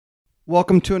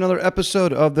Welcome to another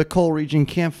episode of the Coal Region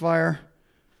Campfire.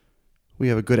 We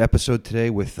have a good episode today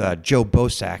with Joe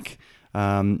Bosack. If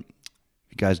you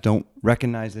guys don't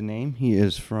recognize the name, he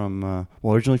is from,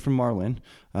 originally from Marlin,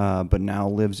 but now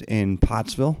lives in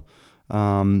Pottsville.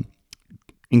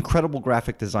 Incredible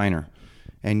graphic designer.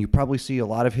 And you probably see a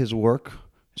lot of his work,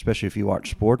 especially if you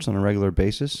watch sports on a regular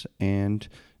basis. And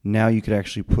now you could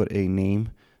actually put a name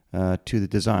to the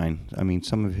design. I mean,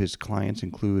 some of his clients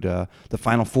include the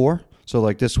Final Four. So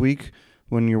like this week,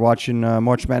 when you're watching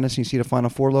March Madness and you see the Final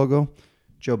Four logo,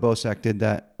 Joe Bosack did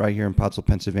that right here in Pottsville,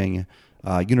 Pennsylvania.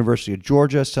 University of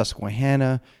Georgia,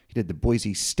 Susquehanna. He did the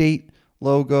Boise State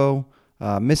logo,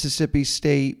 Mississippi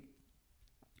State.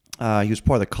 He was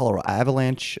part of the Colorado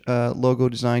Avalanche logo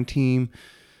design team.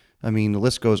 I mean, the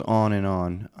list goes on and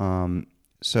on.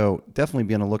 So definitely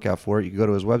be on the lookout for it. You can go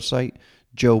to his website,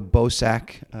 Joe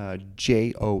Bosack,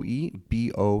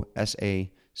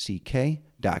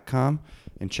 JoeBosack.com,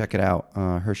 and check it out.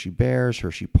 Hershey Bears,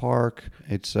 Hershey Park.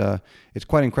 It's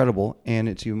quite incredible, and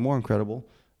it's even more incredible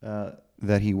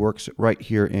that he works right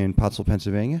here in Pottsville,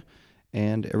 Pennsylvania,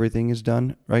 and everything is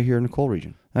done right here in the coal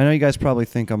region. I know you guys probably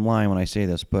think I'm lying when I say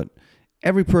this, but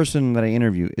every person that I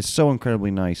interview is so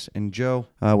incredibly nice, and Joe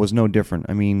was no different.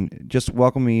 I mean, just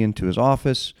welcomed me into his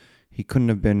office. He couldn't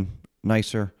have been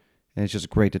nicer, and it's just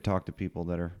great to talk to people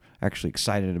that are actually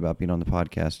excited about being on the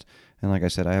podcast. And like I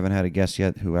said, I haven't had a guest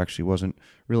yet who actually wasn't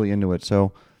really into it,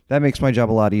 so that makes my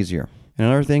job a lot easier. And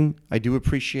another thing, I do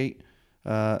appreciate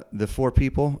the 4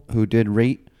 people who did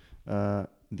rate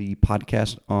the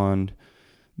podcast on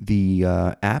the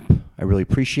app. I really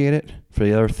appreciate it. For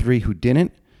the other 3 who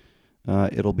didn't,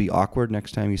 it'll be awkward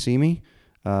next time you see me,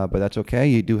 but that's okay.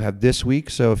 You do have this week,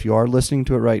 so if you are listening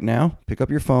to it right now, pick up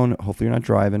your phone, hopefully you're not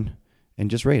driving, and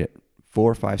just rate it.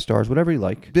 4 or 5 stars, whatever you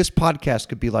like. This podcast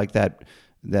could be like that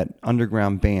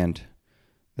underground band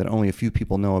that only a few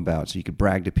people know about, so you could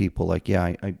brag to people like,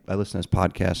 yeah, I listen to this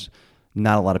podcast.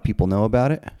 Not a lot of people know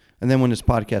about it. And then when this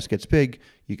podcast gets big,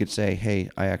 you could say, hey,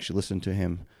 I actually listened to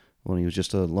him when he was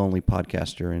just a lonely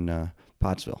podcaster in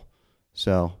Pottsville.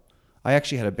 So I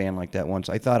actually had a band like that once.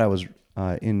 I thought I was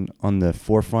on the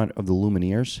forefront of the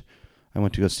Lumineers. I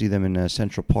went to go see them in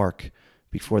Central Park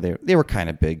before they were kind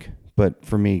of big. But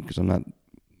for me, because I'm not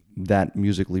that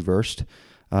musically versed,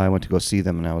 I went to go see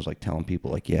them, and I was like telling people,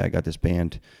 like, yeah, I got this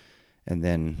band. And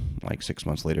then like 6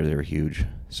 months later, they were huge.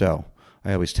 So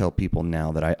I always tell people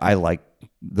now that I like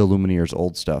the Lumineers'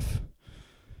 old stuff.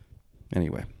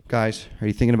 Anyway, guys, are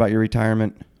you thinking about your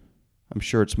retirement? I'm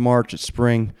sure it's March, it's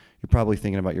spring. You're probably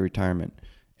thinking about your retirement.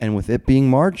 And with it being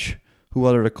March, who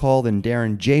other to call than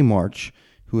Darren J. March,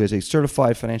 who is a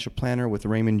certified financial planner with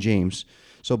Raymond James.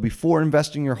 So before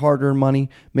investing your hard-earned money,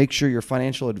 make sure your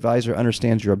financial advisor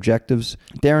understands your objectives.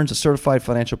 Darren's a certified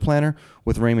financial planner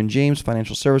with Raymond James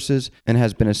Financial Services and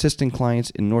has been assisting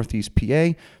clients in Northeast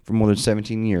PA for more than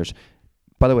 17 years.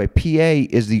 By the way, PA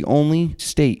is the only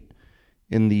state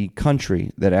in the country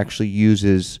that actually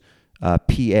uses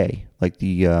PA, like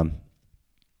the,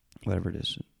 whatever it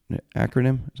is,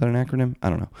 acronym? Is that an acronym?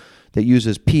 I don't know. That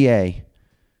uses PA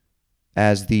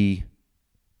as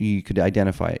you could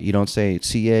identify it. You don't say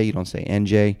CA, you don't say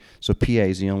NJ. So PA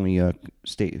is the only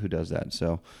state who does that.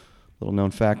 So little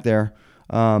known fact there.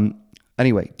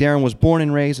 Anyway, Darren was born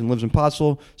and raised and lives in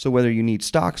Pottsville. So whether you need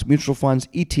stocks, mutual funds,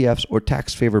 ETFs, or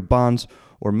tax-favored bonds,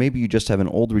 or maybe you just have an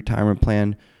old retirement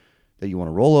plan that you want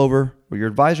to roll over, or your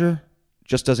advisor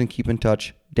just doesn't keep in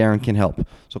touch, Darren can help.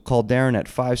 So call Darren at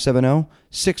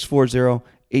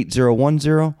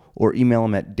 570-640-8010 or email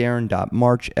him at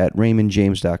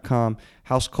darren.march@raymondjames.com.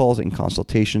 House calls and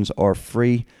consultations are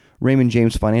free. Raymond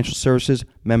James Financial Services,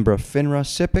 member of FINRA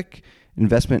SIPC.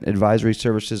 Investment advisory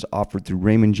services offered through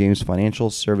Raymond James Financial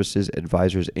Services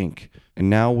Advisors, Inc. And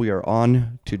now we are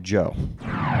on to Joe.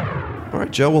 All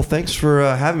right, Joe. Well, thanks for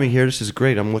having me here. This is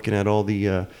great. I'm looking at all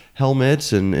the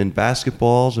helmets and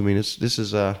basketballs. I mean, this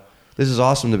is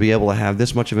awesome to be able to have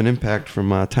this much of an impact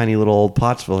from tiny little old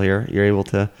Pottsville here. You're able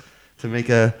to make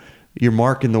your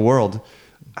mark in the world.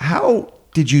 How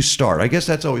did you start? I guess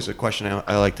that's always a question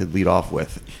I like to lead off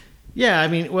with. Yeah, I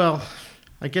mean, well,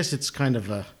 I guess it's kind of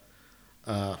a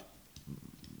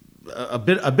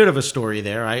bit of a story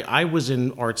there. I was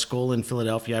in art school in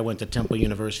Philadelphia. I went to Temple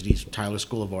University's Tyler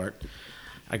School of Art.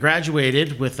 I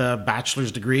graduated with a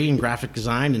bachelor's degree in graphic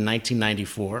design in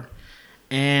 1994.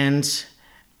 And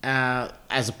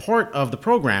as a part of the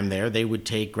program there, they would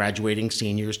take graduating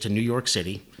seniors to New York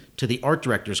City, to the Art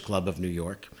Directors Club of New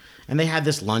York. And they had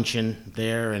this luncheon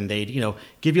there, and they'd,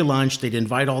 give you lunch. They'd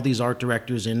invite all these art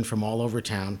directors in from all over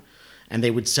town, and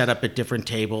they would set up at different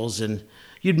tables. And,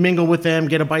 you'd mingle with them,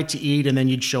 get a bite to eat, and then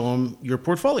you'd show them your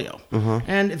portfolio.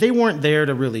 And they weren't there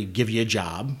to really give you a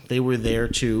job. They were there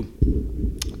to,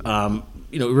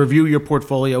 review your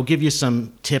portfolio, give you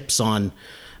some tips on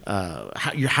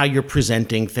how you're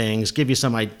presenting things, give you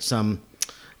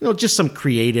just some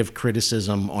creative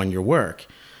criticism on your work.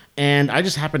 And I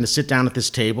just happened to sit down at this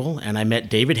table, and I met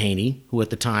David Haney, who at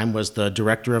the time was the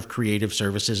director of creative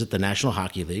services at the National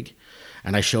Hockey League.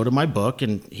 And I showed him my book,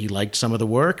 and he liked some of the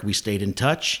work. We stayed in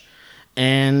touch.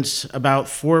 And about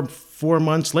four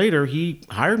months later, he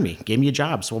hired me, gave me a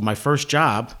job. So my first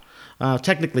job,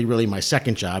 technically really my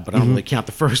second job, but I don't really count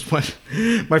the first one.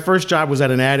 My first job was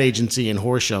at an ad agency in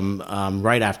Horsham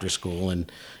right after school. And,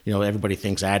 everybody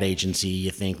thinks ad agency,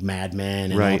 you think Mad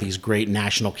Men and all these great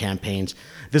national campaigns.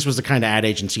 This was the kind of ad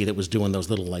agency that was doing those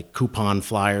little like coupon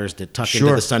flyers that tuck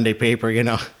into the Sunday paper,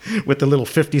 with the little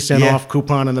 50-cent off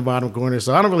coupon in the bottom corner.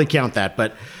 So I don't really count that.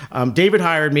 But David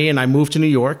hired me, and I moved to New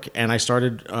York, and I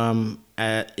started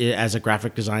as a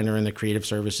graphic designer in the creative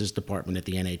services department at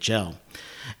the NHL.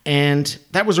 And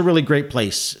that was a really great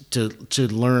place to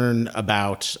learn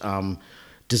about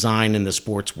design in the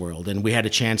sports world. And we had a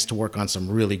chance to work on some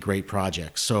really great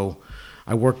projects. So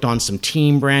I worked on some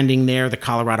team branding there. The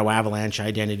Colorado Avalanche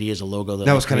identity is a logo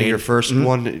that was kind of your first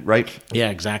one, right? Yeah,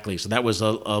 exactly. So that was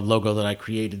a logo that I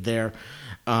created there.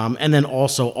 And then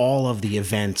also all of the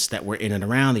events that were in and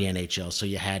around the NHL. So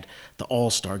you had the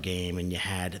All-Star Game, and you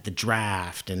had the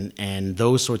draft, and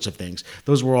those sorts of things.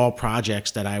 Those were all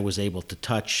projects that I was able to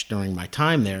touch during my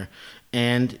time there.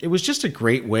 And it was just a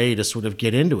great way to sort of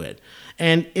get into it.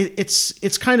 And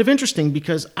it's kind of interesting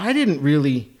because I didn't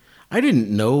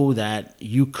know that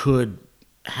you could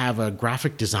have a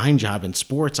graphic design job in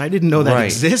sports. I didn't know that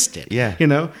existed. Yeah.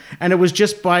 And it was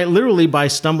just by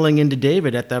stumbling into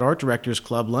David at that art directors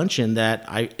club luncheon that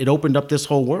it opened up this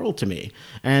whole world to me.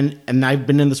 And I've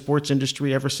been in the sports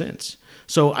industry ever since.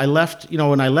 So I left,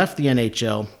 when I left the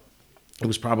NHL, it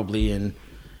was probably in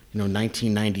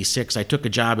 1996, I took a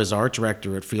job as art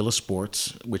director at Feel of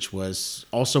Sports, which was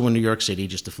also in New York City,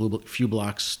 just a few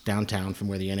blocks downtown from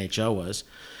where the NHL was.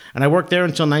 And I worked there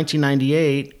until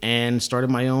 1998 and started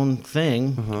my own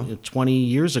thing 20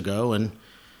 years ago. And,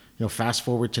 fast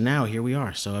forward to now, here we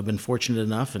are. So I've been fortunate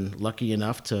enough and lucky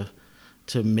enough to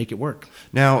make it work.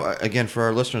 Now, again, for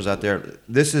our listeners out there,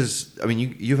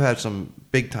 you've had some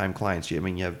big-time clients. You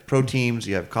have pro teams,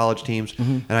 you have college teams,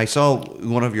 and I saw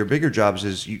one of your bigger jobs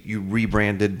is you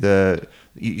rebranded the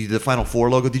Final Four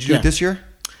logo. Did you do it this year?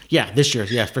 Yeah, this year,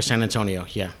 for San Antonio,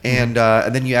 yeah. And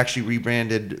then you actually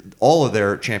rebranded all of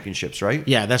their championships, right?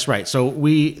 Yeah, that's right. So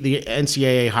the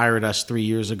NCAA hired us 3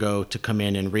 years ago to come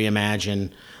in and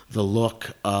reimagine the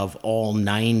look of all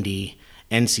 90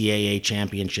 NCAA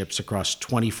championships across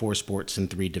 24 sports in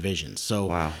 3 divisions.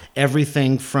 So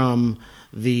everything from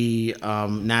the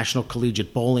National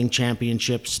Collegiate Bowling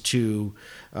Championships to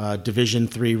Division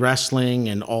III wrestling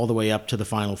and all the way up to the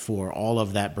Final Four. All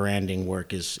of that branding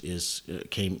work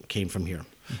came from here.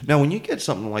 Now, when you get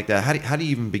something like that, how do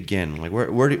you even begin? Like,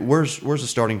 where's the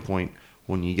starting point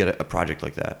when you get a project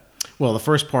like that? Well, the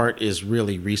first part is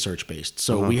really research-based.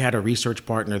 So we had a research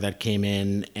partner that came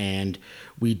in, and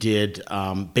we did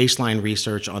baseline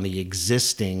research on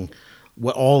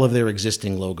what all of their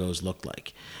existing logos looked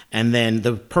like. And then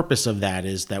the purpose of that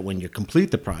is that when you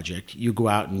complete the project, you go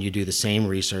out and you do the same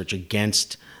research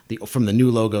from the new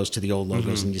logos to the old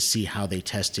logos, and you see how they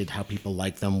tested, how people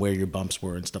like them, where your bumps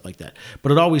were, and stuff like that.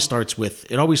 But it always starts with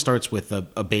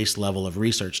a base level of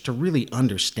research to really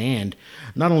understand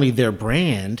not only their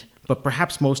brand, but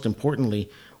perhaps most importantly,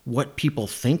 what people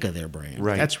think of their brand.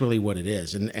 Right. That's really what it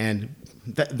is. And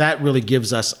that really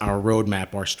gives us our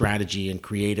roadmap, our strategy and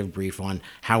creative brief on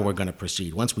how we're going to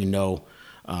proceed. Once we know,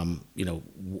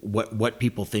 what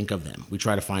people think of them, we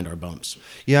try to find our bumps.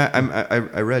 Yeah,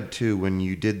 I read too when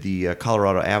you did the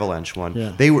Colorado Avalanche one.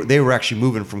 Yeah. They were actually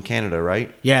moving from Canada,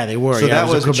 right? Yeah, they were. So that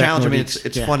was a challenge. Nordiques.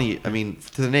 It's funny.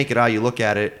 To the naked eye, you look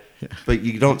at it, but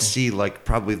you don't see like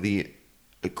probably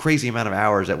the crazy amount of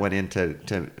hours that went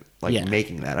into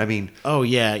making that. Oh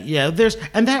yeah.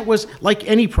 That was like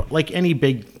any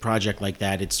big project like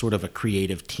that. It's sort of a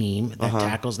creative team that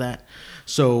tackles that.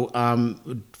 So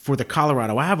for the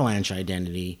Colorado Avalanche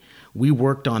identity, we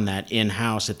worked on that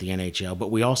in-house at the NHL,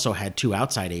 but we also had 2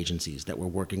 outside agencies that were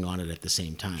working on it at the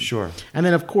same time. Sure. And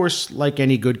then, of course, like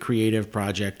any good creative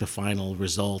project, the final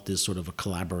result is sort of a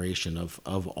collaboration of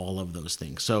all of those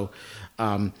things. So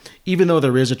even though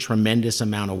there is a tremendous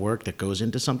amount of work that goes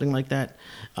into something like that,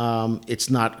 it's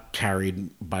not carried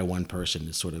by one person.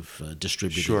 It's sort of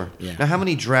distributed. Sure. Yeah. Now, how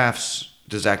many drafts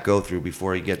does that go through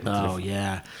before you get?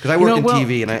 Yeah. Because I work in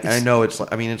TV, and I know it's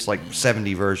like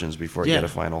 70 versions before you get a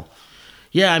final.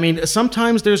 Yeah, I mean,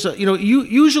 sometimes there's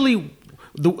usually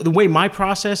the way my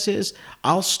process is,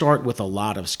 I'll start with a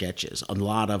lot of sketches, a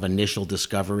lot of initial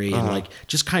discovery, and like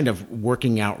just kind of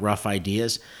working out rough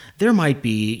ideas. There might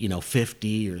be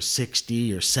 50 or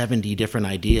 60 or 70 different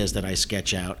ideas that I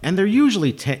sketch out, and they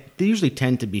usually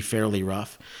tend to be fairly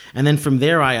rough. And then from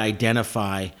there, I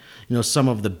identify some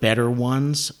of the better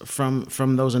ones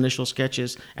from those initial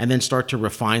sketches, and then start to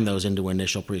refine those into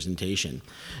initial presentation.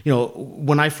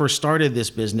 When I first started this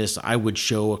business, I would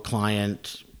show a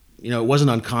client. It wasn't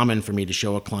uncommon for me to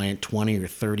show a client 20 or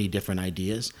 30 different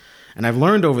ideas. And I've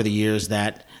learned over the years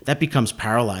that becomes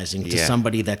paralyzing to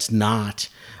somebody that's not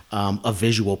a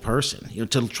visual person.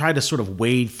 To try to sort of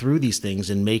wade through these things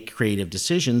and make creative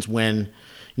decisions when,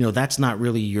 that's not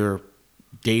really your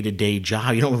day-to-day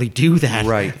job. You don't really do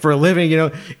that for a living.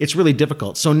 It's really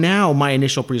difficult. So now my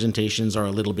initial presentations are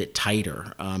a little bit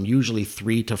tighter, usually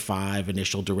 3 to 5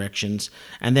 initial directions,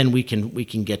 and then we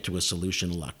can get to a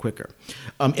solution a lot quicker.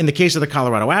 In the case of the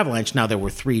Colorado Avalanche, now there were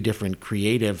 3 different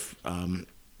creative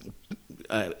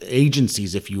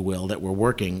agencies, if you will, that were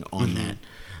working on that.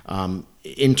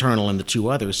 Internal and the 2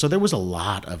 others. So there was a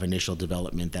lot of initial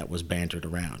development that was bantered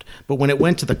around. But when it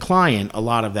went to the client, a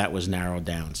lot of that was narrowed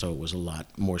down, so it was a lot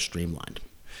more streamlined.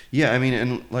 Yeah, I mean,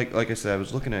 and like I said, I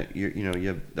was looking at you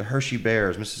have the Hershey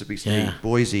Bears, Mississippi State,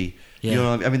 Boise.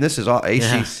 I mean, this is all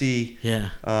ACC.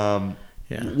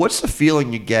 What's the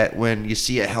feeling you get when you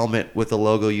see a helmet with the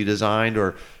logo you designed,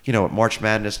 or at March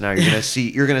Madness now you're gonna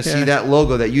see that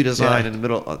logo that you designed in the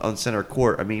middle on center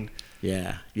court. I mean.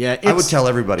 Yeah. I would tell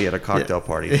everybody at a cocktail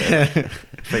party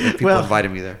if people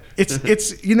invited me there. It's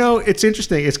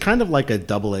interesting. It's kind of like a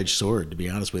double-edged sword, to be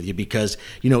honest with you, because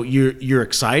you're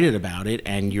excited about it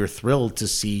and you're thrilled to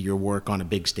see your work on a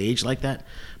big stage like that.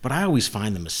 But I always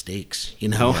find the mistakes.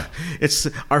 It's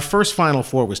our first Final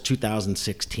Four was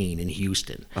 2016 in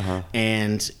Houston,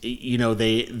 and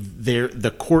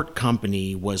the court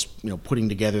company was putting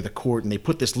together the court, and they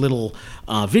put this little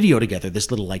video together,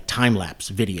 this little like time lapse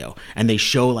video, and they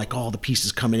show like all the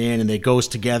pieces coming in, and it goes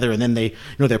together, and then they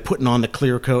they're putting on the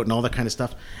clear coat and all that kind of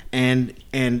stuff, and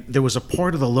there was a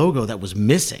part of the logo that was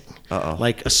missing,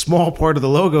 like a small part of the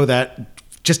logo that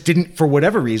just didn't, for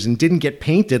whatever reason, didn't get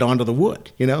painted onto the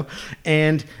wood,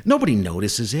 and nobody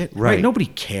notices it, right? Nobody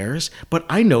cares, but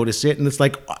I notice it, and it's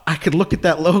like, I could look at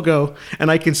that logo,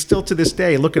 and I can still to this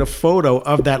day look at a photo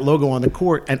of that logo on the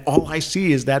court, and all I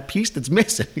see is that piece that's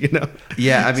missing,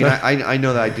 Yeah, I mean, I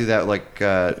know that I do that, like,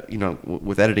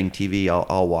 with editing TV,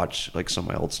 I'll watch like some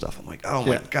of my old stuff. I'm like, oh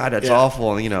my God, that's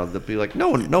awful, and they'll be like, no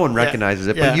one recognizes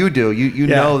it, but you do, you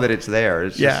know that it's there.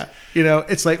 It's just,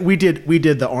 it's like we did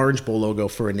the Orange Bowl logo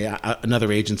for another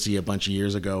agency a bunch of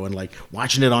years ago, and like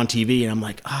watching it on TV, and I'm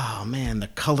like, oh man, the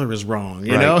color is wrong.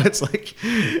 It's like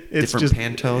it's different just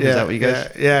Pantone. Is that what you guys?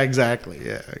 Yeah, exactly.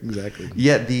 Yeah, exactly.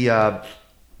 Yeah,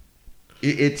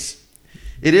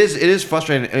 it is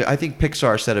frustrating. I think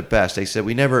Pixar said it best. They said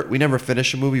we never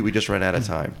finish a movie. We just run out of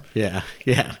time. Yeah.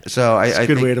 So It's a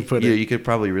good way to put it. You could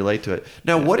probably relate to it.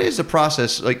 Now, what is the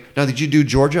process like? Now, did you do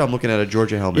Georgia? I'm looking at a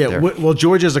Georgia helmet there. Well,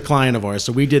 Georgia's a client of ours,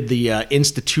 so we did the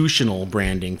institutional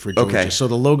branding for Georgia. Okay. So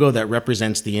the logo that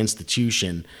represents the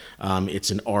institution,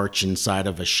 it's an arch inside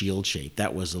of a shield shape.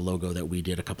 That was the logo that we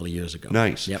did a couple of years ago.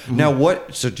 Nice. Yep. Now,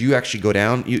 so do you actually go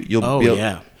down?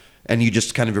 Yeah. And you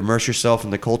just kind of immerse yourself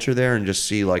in the culture there and just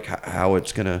see like how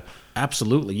it's gonna.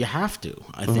 Absolutely, you have to.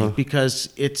 I think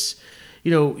because it's,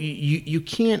 you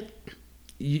can't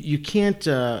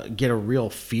get a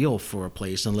real feel for a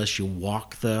place unless you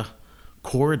walk the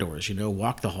corridors,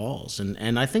 walk the halls,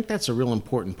 and I think that's a real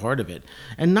important part of it.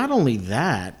 And not only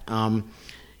that,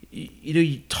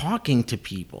 talking to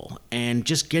people and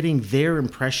just getting their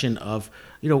impression of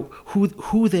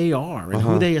who they are and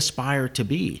who they aspire to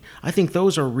be. I think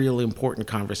those are really important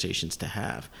conversations to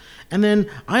have. And then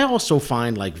I also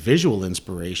find like visual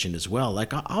inspiration as well.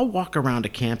 Like I'll walk around a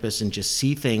campus and just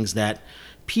see things that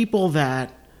people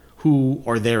who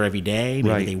are there every day,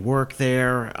 maybe they work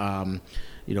there,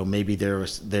 maybe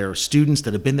they're students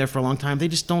that have been there for a long time. They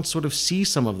just don't sort of see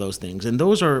some of those things, and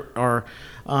those are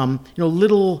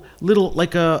little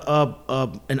like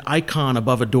an icon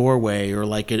above a doorway, or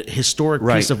like a historic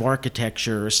piece of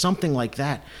architecture, or something like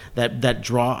that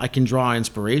I can draw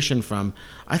inspiration from.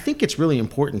 I think it's really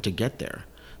important to get there.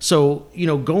 So,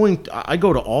 I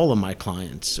go to all of my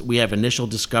clients. We have initial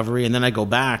discovery, and then I go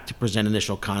back to present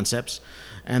initial concepts.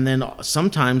 And then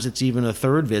sometimes it's even a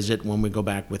third visit when we go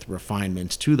back with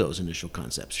refinements to those initial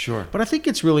concepts. Sure. But I think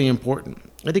it's really important.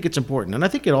 I think it's important. And I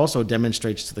think it also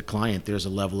demonstrates to the client there's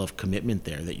a level of commitment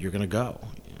there that you're going to go.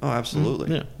 Oh,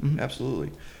 absolutely. Yeah. Mm-hmm.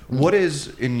 Absolutely. What is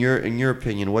in your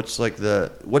opinion? What's like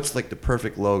the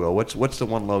perfect logo? What's the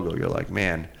one logo you're like,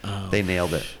 man, they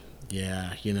nailed it?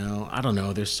 Yeah, I don't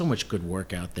know. There's so much good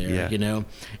work out there, Yeah.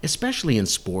 Especially in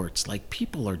sports. Like,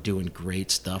 people are doing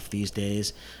great stuff these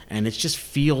days, and it just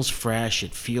feels fresh.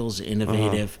 It feels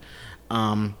innovative.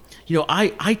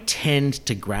 I tend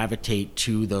to gravitate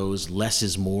to those less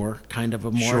is more kind of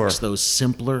a marks, Sure. those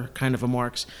simpler kind of a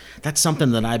marks. That's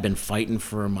something that I've been fighting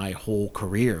for my whole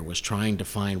career, was trying to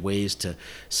find ways to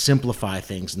simplify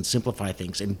things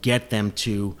and get them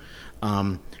to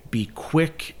be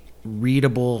quick,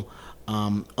 readable,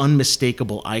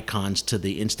 unmistakable icons to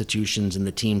the institutions and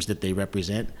the teams that they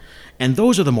represent. And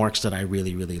those are the marks that I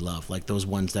really, really love, like those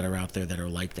ones that are out there that are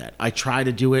like that. I try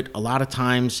to do it a lot of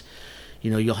times.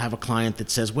 You'll have a client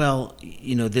that says, well,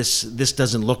 this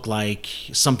doesn't look like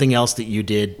something else that you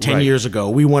did 10 Right. years ago.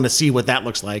 We want to see what that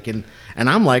looks like. And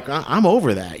I'm like, I'm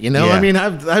over that. Yeah. I mean,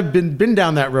 I've been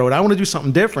down that road. I want to do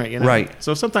something different, Right.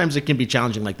 So sometimes it can be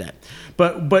challenging like that.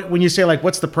 But when you say, like,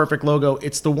 what's the perfect logo?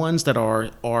 It's the ones that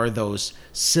are those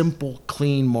simple,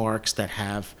 clean marks that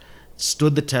have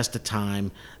stood the test of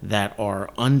time, that are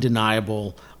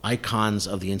undeniable icons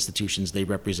of the institutions they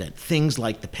represent. Things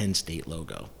like the Penn State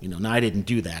logo. Now, I didn't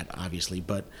do that, obviously,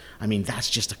 but I mean, that's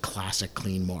just a classic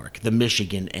clean mark. The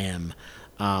Michigan M,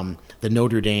 the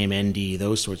Notre Dame ND,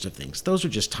 those sorts of things. Those are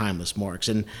just timeless marks.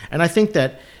 And I think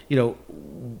that,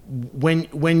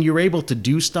 when you're able to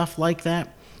do stuff like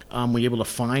that, when you're able to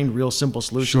find real simple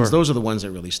solutions, Sure. those are the ones that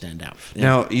really stand out.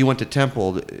 Now, you went to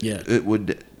Temple. Yeah.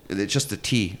 It's just a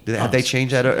T. Have they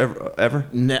changed that ever?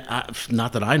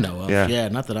 Not that I know of. Yeah.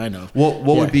 Not that I know of. What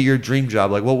Yeah. would be your dream job?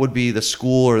 Like, what would be the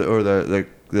school or the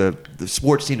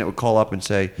sports team that would call up and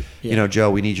say, Yeah.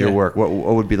 Joe, we need your Yeah. work? What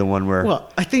would be the one where?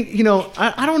 Well, I think,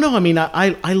 I don't know. I mean,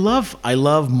 I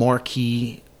love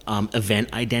marquee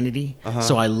event identity.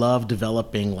 So I love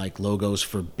developing like logos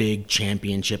for big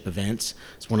championship events.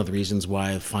 It's one of the reasons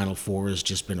why Final Four has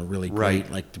just been a really great,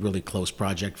 Right. like really close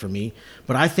project for me.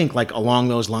 But I think, like, along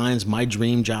those lines, my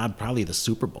dream job, probably the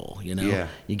Super Bowl. Yeah.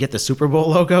 You get the Super Bowl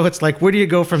logo. It's like, where do you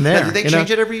go from there? Did they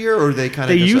change it every year, or they kind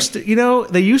of? They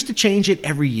used to change it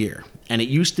every year, and it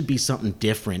used to be something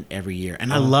different every year.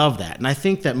 And I love that. And I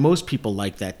think that most people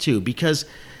like that too, because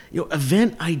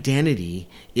event identity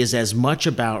is as much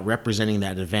about representing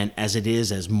that event as it is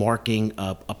as marking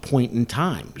a point in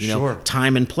time, Sure.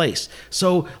 time and place.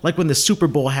 So, like, when the Super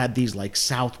Bowl had these like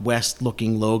Southwest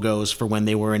looking logos for when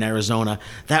they were in Arizona,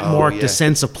 that marked yeah. a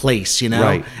sense of place,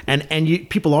 Right. And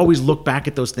people always look back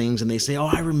at those things and they say, oh,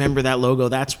 I remember that logo.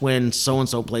 That's when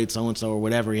so-and-so played so-and-so or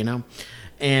whatever,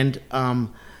 And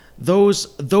those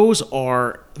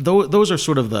are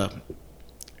sort of the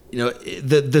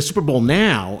Super Bowl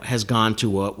now has gone to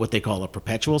what they call a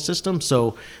perpetual system,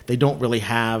 so the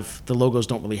logos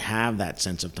don't really have that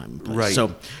sense of time and place.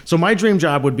 Right. So my dream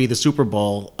job would be the Super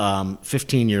Bowl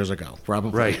 15 years ago,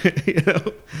 probably. Right.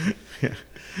 Yeah.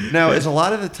 Now, is a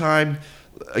lot of the time,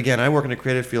 again, I work in a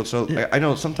creative field, so I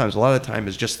know sometimes a lot of the time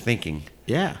is just thinking.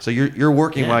 Yeah. So you're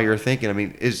working Yeah. while you're thinking. I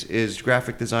mean, is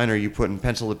graphic design, are you putting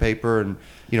pencil to paper and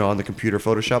on the computer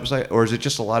Photoshop site, or is it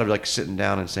just a lot of like sitting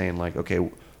down and saying like, okay,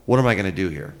 what am I going to do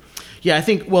here? Yeah, I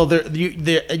think,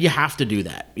 you have to do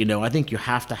that. I think you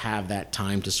have to have that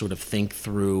time to sort of think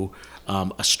through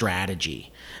a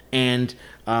strategy. And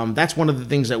that's one of the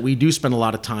things that we do spend a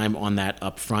lot of time on that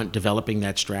up front, developing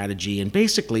that strategy and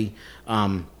basically,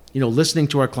 listening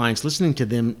to our clients, listening to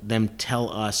them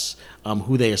tell us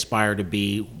who they aspire to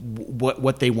be,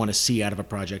 what they want to see out of a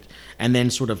project, and then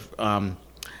sort of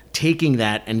taking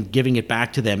that and giving it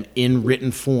back to them in written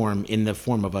form, in the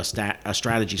form of a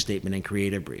strategy statement and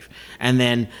creative brief. And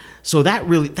then, so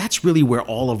that's really where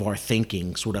all of our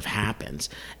thinking sort of happens.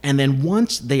 And then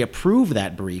once they approve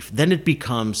that brief, then it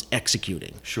becomes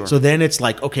executing. Sure. So then it's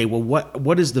like, okay, well,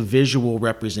 what is the visual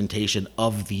representation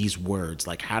of these words?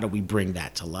 Like, how do we bring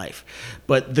that to life?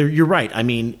 But you're right. I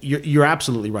mean, you're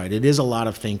absolutely right. It is a lot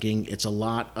of thinking. It's a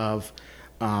lot of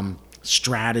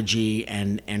strategy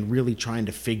and really trying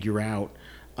to figure out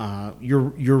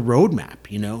your roadmap,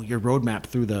 your roadmap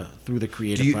through the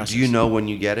creative process. Do you know when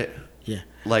you get it? Yeah.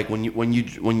 Like when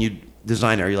you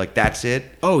design it, are you like, that's it?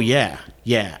 Oh yeah.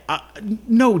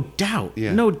 No doubt.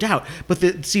 Yeah. No doubt. But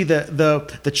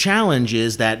the challenge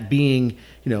is that being,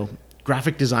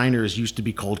 graphic designers used to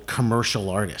be called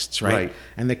commercial artists, right? Right.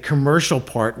 And the commercial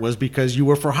part was because you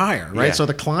were for hire, right? Yeah. So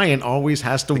the client always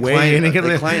has to weigh in and get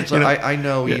the clients. I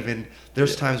know Yeah. even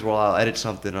there's times where I'll edit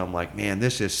something and I'm like, man,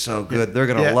 this is so good. They're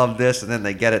gonna love this, and then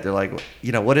they get it. They're like,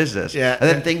 what is this? Yeah. And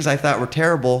then things I thought were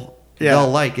terrible, Yeah. they'll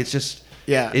like. It's just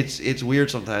Yeah. It's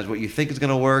weird sometimes what you think is going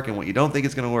to work and what you don't think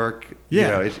is going to work.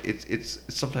 Yeah. You know, it's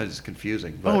sometimes it's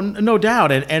confusing. But. Oh, no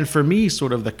doubt. And for me,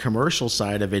 sort of the commercial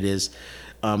side of it is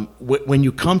when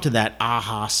you come to that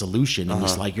aha solution, and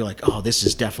it's like, you're like, oh, this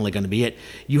is definitely going to be it.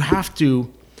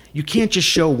 You can't just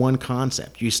show one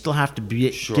concept. You still have to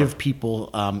give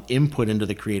people input into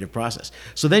the creative process.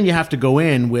 So then you have to go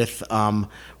in with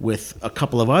a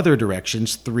couple of other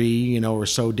directions, 3 or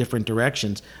so different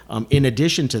directions, in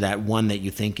addition to that one that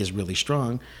you think is really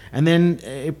strong, and then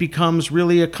it becomes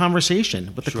really a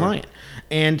conversation with the client.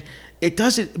 And it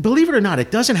doesn't, believe it or not, it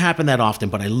doesn't happen that often,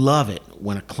 but I love it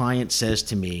when a client says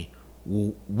to me,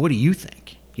 well, "What do you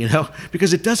think?"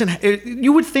 Because it doesn't.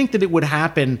 You would think that it would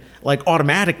happen like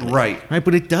automatically, right?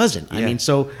 But it doesn't. Yeah. I mean,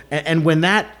 so and when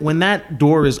that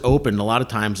door is open, a lot of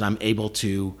times I'm able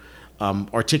to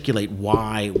articulate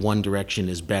why one direction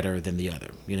is better than the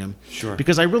other. Sure.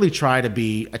 Because I really try to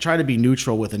be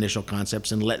neutral with initial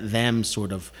concepts and let them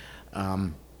sort of.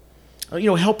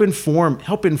 Help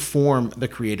inform the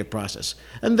creative process.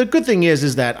 And the good thing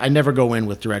is that I never go in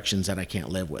with directions that I can't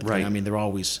live with. Right. I mean, they're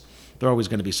always going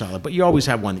to be solid, but you always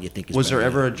have one that you think is. Was there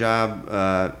ever a job?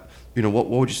 What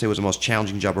would you say was the most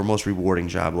challenging job or most rewarding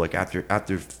job? Like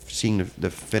after seeing the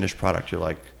finished product, you're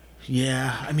like.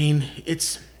 Yeah, I mean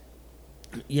it's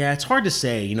hard to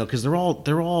say, because they're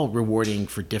all rewarding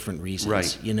for different reasons,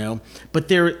 right? But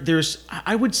there's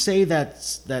I would say that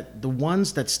the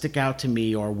ones that stick out to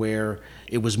me are where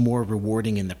it was more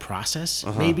rewarding in the process,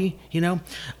 maybe, and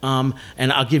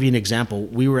I'll give you an example.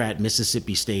 We were at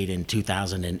Mississippi State in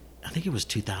 2008.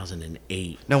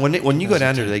 Now, when you go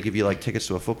down there, do they give you like tickets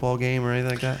to a football game or anything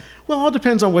like that? Well, it all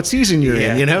depends on what season you're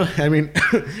in, I mean,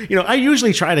 I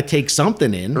usually try to take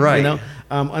something in, right?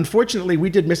 Unfortunately, we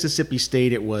did Mississippi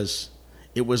State. It was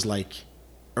like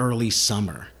early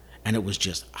summer, and it was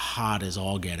just hot as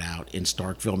all get out in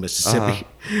Starkville, Mississippi,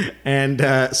 and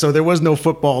so there was no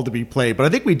football to be played. But I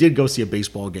think we did go see a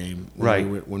baseball game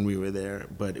when we were there.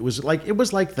 But it was like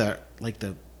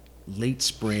the late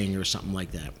spring or something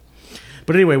like that.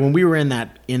 But anyway, when we were in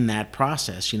that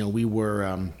process, we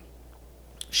were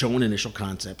showing initial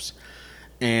concepts,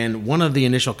 and one of the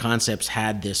initial concepts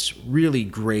had this really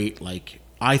great,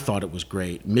 I thought it was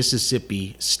great,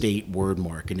 Mississippi State word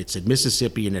mark, and it said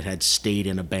Mississippi, and it had state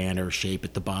in a banner shape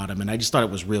at the bottom, and I just thought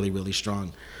it was really, really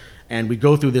strong. And we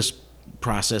go through this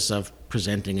process of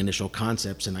presenting initial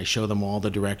concepts, and I show them all the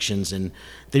directions, and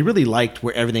they really liked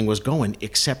where everything was going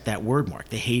except that word mark.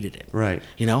 They hated it, right?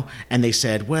 And they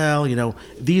said, well,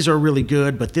 these are really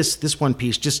good, but this one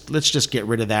piece, let's just get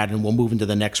rid of that, and we'll move into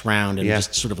the next round, and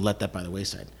just sort of let that by the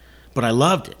wayside. But I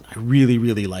loved it. I really,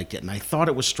 really liked it, and I thought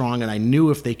it was strong, and I knew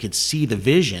if they could see the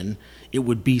vision, it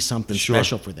would be something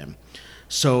special for them.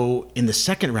 So in the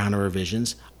second round of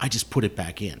revisions, I just put it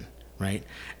back in. Right.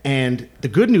 And the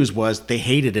good news was they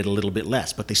hated it a little bit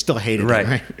less, but they still hated it.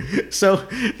 Right. So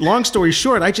long story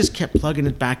short, I just kept plugging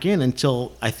it back in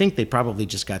until I think they probably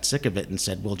just got sick of it and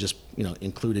said, we'll just,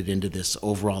 include it into this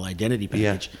overall identity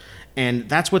package. Yeah. And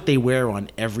that's what they wear on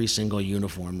every single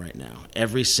uniform right now.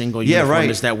 Every single uniform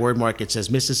is that word mark. It says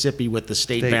Mississippi with the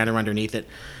state banner underneath it.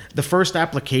 The first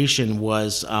application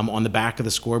was on the back of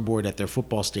the scoreboard at their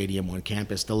football stadium on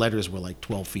campus. The letters were like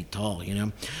 12 feet tall,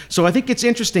 So I think it's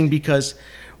interesting because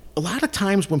a lot of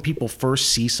times when people first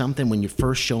see something, when you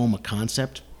first show them a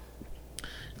concept,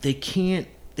 they can't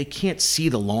see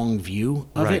the long view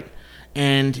of it.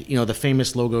 And, the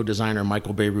famous logo designer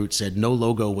Michael Beirut said no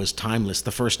logo was timeless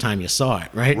the first time you saw it,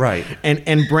 right? Right.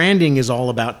 And branding is all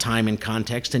about time and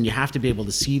context, and you have to be able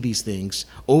to see these things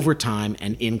over time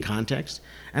and in context.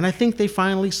 And I think they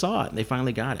finally saw it, and they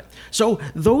finally got it. So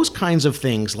those kinds of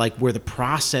things, like where the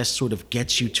process sort of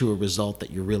gets you to a result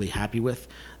that you're really happy with,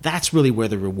 that's really where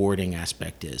the rewarding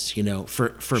aspect is,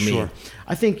 for me.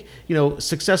 I think,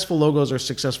 successful logos are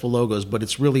successful logos, but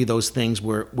it's really those things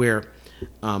where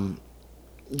I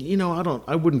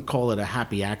wouldn't call it a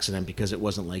happy accident because it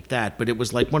wasn't like that, but it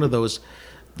was like one of those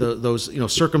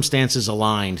circumstances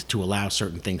aligned to allow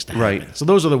certain things to happen. Right. So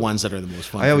those are the ones that are the most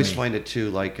fun. I always find it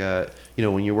too, like,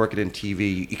 when you're working in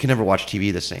TV, you can never watch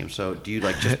TV the same. So do you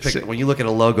just pick, when you look at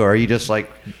a logo, are you just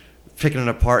like picking it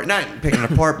apart? Not picking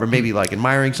it apart, but maybe like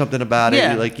admiring something about it.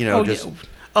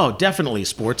 Oh, definitely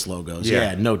sports logos.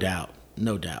 Yeah, no doubt.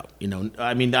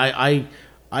 I mean, I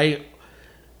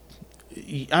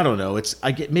I don't know.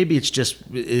 Maybe it's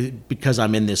just because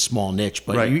I'm in this small niche,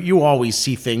 but Right. you always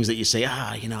see things that you say,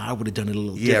 I would have done it a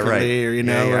little differently, or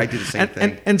Yeah, I do the same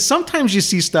thing. And sometimes you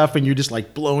see stuff and you're just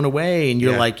like blown away, and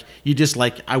you're Yeah.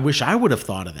 I wish I would have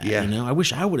thought of that. Yeah. I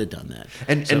wish I would have done that.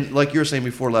 And like you were saying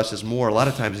before, less is more. A lot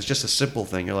of times it's just a simple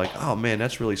thing. You're like, oh man,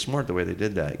 that's really smart the way they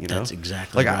did that. That's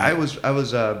exactly like right.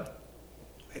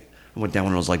 I went down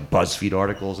one of those like BuzzFeed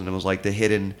articles, and it was like the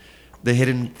hidden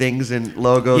things and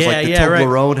logos. Yeah, like the yeah, right.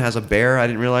 Toblerone has a bear. I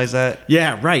didn't realize that.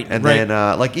 Yeah, right. And right.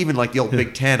 then like even like the old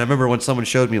Big Ten. I remember when someone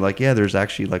showed me like, yeah, there's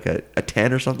actually like a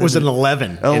 10 or something. Was it an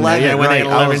 11? 11, Yeah, when they right. had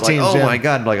I 11 was teams. like, oh yeah. my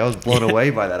god! Like I was blown away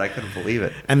by that. I couldn't believe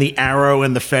it. And the arrow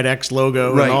and the FedEx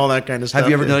logo Right. and all that kind of stuff. Have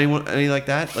you ever done any like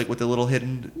that? Like with the little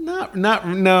hidden? No.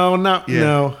 Yeah.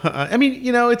 No. I mean,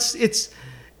 it's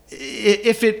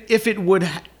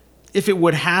if it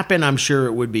would happen, I'm sure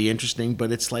it would be interesting.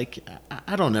 But it's like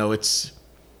I don't know.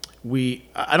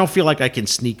 I don't feel like I can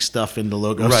sneak stuff into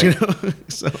logos. Right.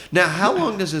 So, Now, how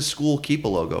long does a school keep a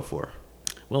logo for?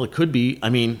 well, it could be. I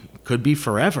mean, could be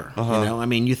forever. Uh-huh. I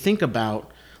mean, you think about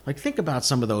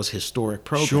some of those historic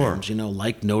programs. Sure.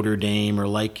 Like Notre Dame or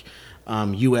like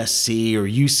USC or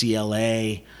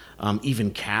UCLA,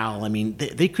 even Cal. I mean,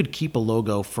 they could keep a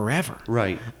logo forever.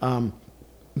 Right.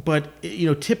 But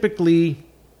typically,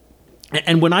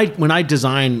 and when I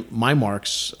design my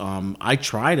marks, I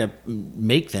try to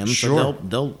make them Sure. so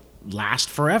they'll last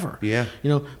forever. Yeah.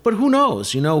 But who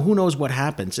knows? Who knows what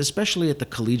happens, especially at the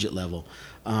collegiate level.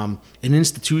 An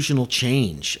institutional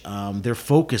change, their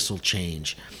focus will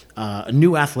change. A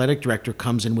new athletic director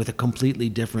comes in with a completely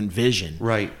different vision.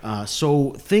 Right.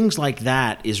 So things like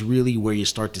that is really where you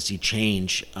start to see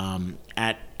change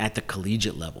at the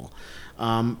collegiate level.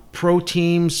 Pro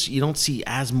teams, you don't see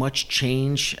as much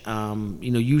change.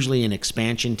 Usually in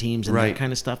expansion teams and Right. that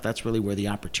kind of stuff. That's really where the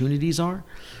opportunities are.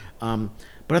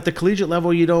 But at the collegiate level,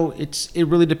 it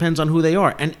really depends on who they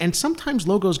are. And sometimes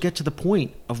logos get to the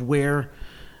point of where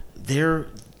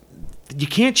you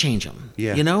can't change them.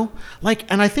 Yeah.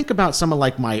 And I think about some of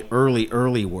like my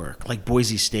early work, like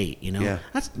Boise State. Yeah.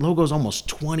 That logo's almost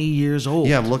 20 years old.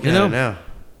 Yeah, I'm looking at it now.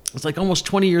 It's like almost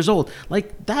 20 years old.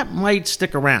 Like that might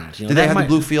stick around. Did they have the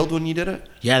blue field when you did it?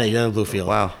 Yeah, they had a blue field.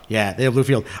 Wow. Yeah, they have blue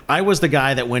field. I was the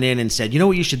guy that went in and said, you know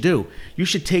what you should do? You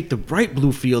should take the bright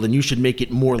blue field and you should make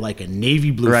it more like a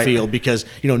navy blue Right. field because,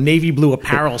 navy blue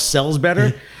apparel sells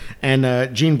better. And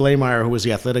Gene Blameyer, who was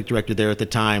the athletic director there at the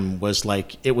time, was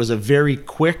like, it was a very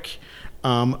quick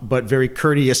but very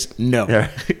courteous no. Yeah.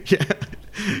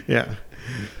 Yeah.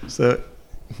 So...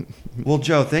 Well,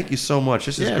 Joe, thank you so much.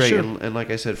 This is Yeah, great. sure. And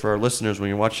like I said, for our listeners, when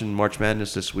you're watching March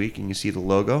Madness this week and you see the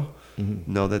logo,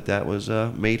 know that was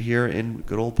made here in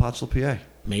good old Pottsville, PA.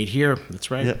 Made here.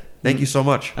 That's right. Yeah. Thank you so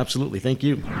much. Absolutely. Thank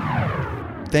you.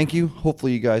 Thank you.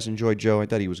 Hopefully you guys enjoyed Joe. I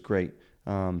thought he was great.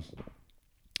 I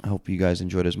hope you guys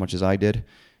enjoyed as much as I did.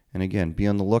 And again, be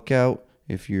on the lookout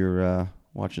if you're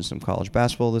watching some college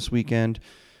basketball this weekend,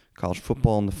 college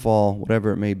football in the fall,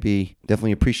 whatever it may be.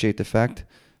 Definitely appreciate the fact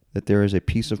that there is a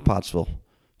piece of Pottsville,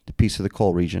 the piece of the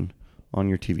Coal region, on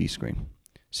your TV screen.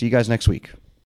 See you guys next week.